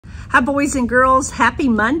Hi, boys and girls. Happy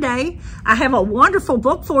Monday. I have a wonderful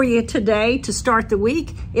book for you today to start the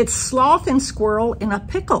week. It's Sloth and Squirrel in a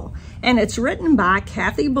Pickle, and it's written by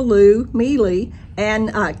Cathy, Ballou, Mealey,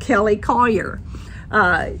 and Collier.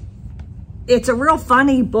 It's a real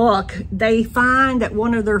funny book. They find that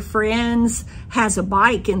one of their friends has a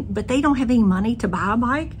bike, but they don't have any money to buy a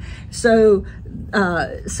bike. So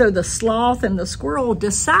the sloth and the squirrel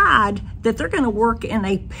decide that they're going to work in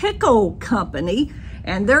a pickle company,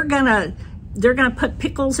 and they're gonna put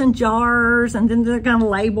pickles in jars, and then they're gonna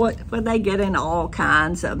label it, but they get in all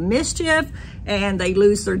kinds of mischief and they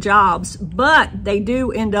lose their jobs. But they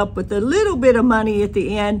do end up with a little bit of money at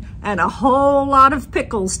the end and a whole lot of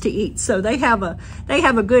pickles to eat. So they have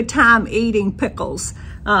a good time eating pickles.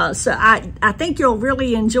 So I think you'll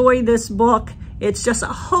really enjoy this book. It's just a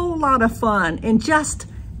whole lot of fun, and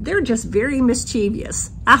they're just very mischievous.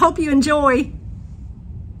 I hope you enjoy.